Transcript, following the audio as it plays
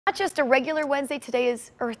not just a regular Wednesday, today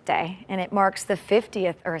is Earth Day, and it marks the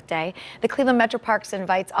 50th Earth Day. The Cleveland Metroparks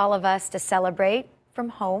invites all of us to celebrate from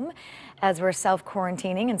home as we're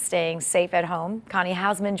self-quarantining and staying safe at home. Connie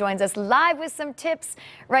Hausman joins us live with some tips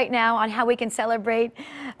right now on how we can celebrate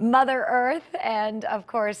Mother Earth and, of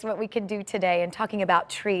course, what we can do today and talking about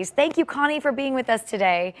trees. Thank you, Connie, for being with us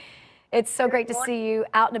today. It's so great to see you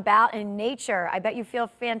out and about in nature. I bet you feel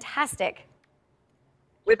fantastic.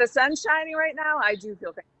 With the sun shining right now, I do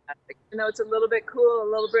feel fantastic. You know, it's a little bit cool, a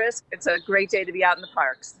little brisk. It's a great day to be out in the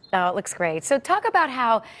parks. Oh, it looks great. So talk about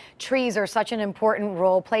how trees are such an important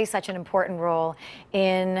role, play such an important role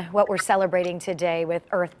in what we're celebrating today with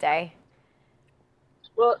Earth Day.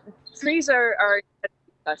 Well, trees are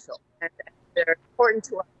special, and they're important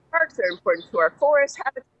to our parks, they're important to our forest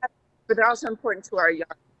habitat, but they're also important to our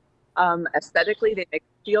yard. Aesthetically, they make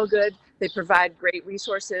us feel good. They provide great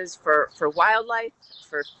resources for wildlife,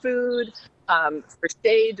 for food, for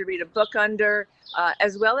shade to read a book under,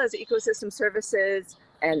 as well as ecosystem services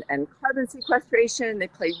and carbon sequestration. They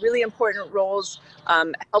play really important roles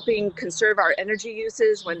helping conserve our energy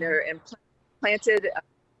uses when they're in planted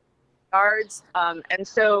yards. And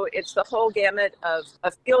so it's the whole gamut of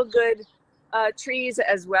feel-good trees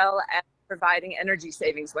as well as providing energy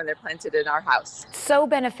savings when they're planted in our house. So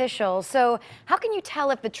beneficial. So how can you tell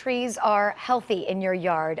if the trees are healthy in your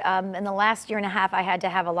yard? In the last year and a half, I had to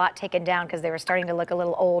have a lot taken down because they were starting to look a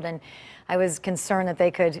little old, and I was concerned that they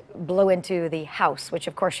could blow into the house, which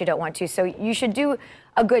of course you don't want to. So you should do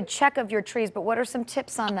a good check of your trees, but what are some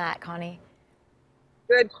tips on that, Connie?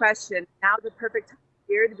 Good question. Now's the perfect time of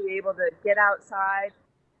year to be able to get outside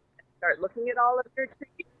and start looking at all of your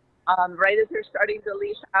trees. Right as they're starting to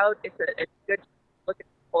leaf out, it's a good time to look at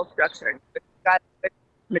the whole structure. If you've got a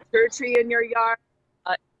mature tree in your yard,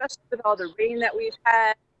 especially with all the rain that we've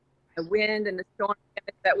had, the wind and the storm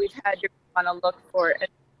damage that we've had, you're going to want to look for any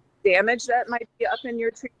damage that might be up in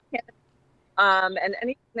your tree canopy. And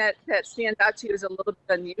anything that stands out to you is a little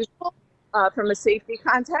bit unusual from a safety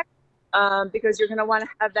context, because you're going to want to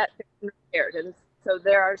have that thing repaired. And so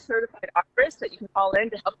there are certified arborists that you can call in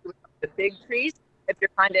to help you with the big trees. If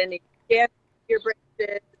you're finding any damage to your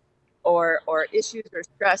branches or issues or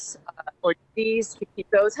stress or disease, to keep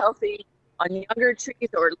those healthy. On younger trees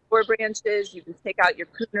or lower branches, you can take out your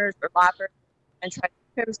pruners or loppers and try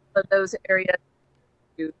to trim some of those areas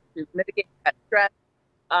to mitigate that stress.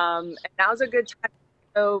 And now's a good time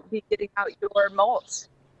to be getting out your mulch,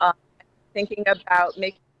 thinking about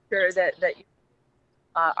making sure that you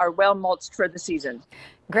are well mulched for the season.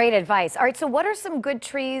 Great advice. All right, so what are some good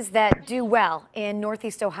trees that do well in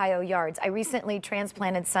Northeast Ohio yards? I recently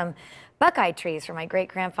transplanted some buckeye trees from my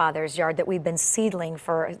great-grandfather's yard that we've been seedling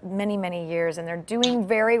for many, many years, and they're doing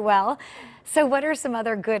very well. So what are some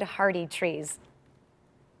other good hardy trees?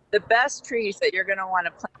 The best trees that you're going to want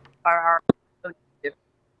to plant are our native.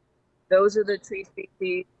 Those are the tree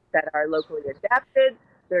species that are locally adapted.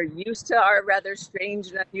 They're used to our rather strange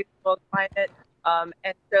and unusual climate.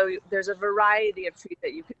 And so there's a variety of trees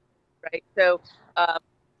that you can use, right? So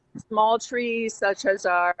small trees such as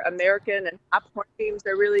our American and hop hornbeams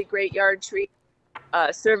are really great yard trees.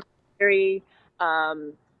 Silverberry,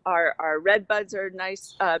 our red buds are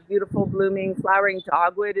nice, beautiful blooming. Flowering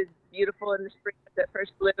dogwood is beautiful in the spring as it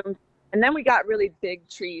first blooms. And then we got really big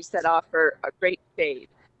trees that offer a great shade.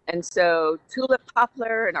 And so tulip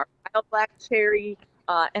poplar and our wild black cherry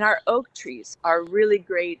and our oak trees are really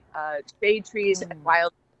great shade trees and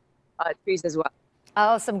wild trees as well.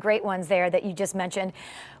 Oh, some great ones there that you just mentioned.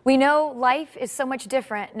 We know life is so much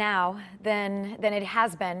different now than it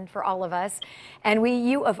has been for all of us. And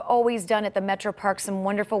you have always done at the Metroparks some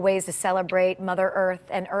wonderful ways to celebrate Mother Earth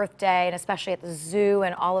and Earth Day, and especially at the zoo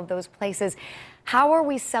and all of those places. How are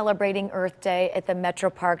we celebrating Earth Day at the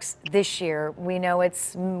Metroparks this year? We know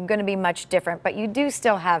it's going to be much different, but you do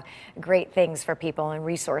still have great things for people and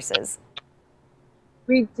resources.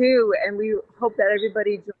 We do, and we hope that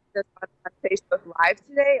everybody joins us on Facebook Live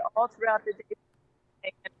today, all throughout the day.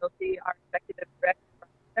 And you'll see our executive director,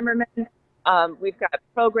 Zimmerman. We've got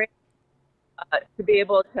programs to be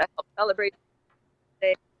able to help celebrate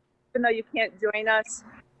today. Even though you can't join us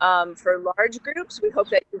for large groups, we hope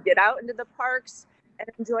that you get out into the parks and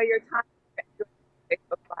enjoy your time on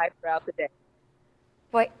Facebook Live throughout the day.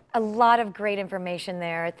 Boy, a lot of great information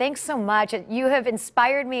there. Thanks so much. You have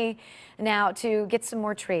inspired me now to get some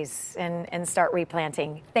more trees and start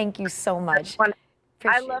replanting. Thank you so much.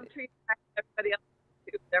 I love trees. Everybody else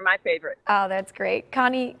too. They're my favorite. Oh, that's great.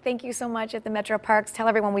 Connie, thank you so much at the Metroparks. Tell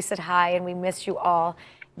everyone we said hi and we miss you all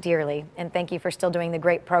dearly. And thank you for still doing the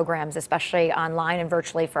great programs, especially online and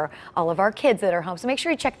virtually for all of our kids that are home. So make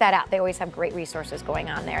sure you check that out. They always have great resources going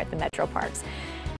on there at the Metroparks.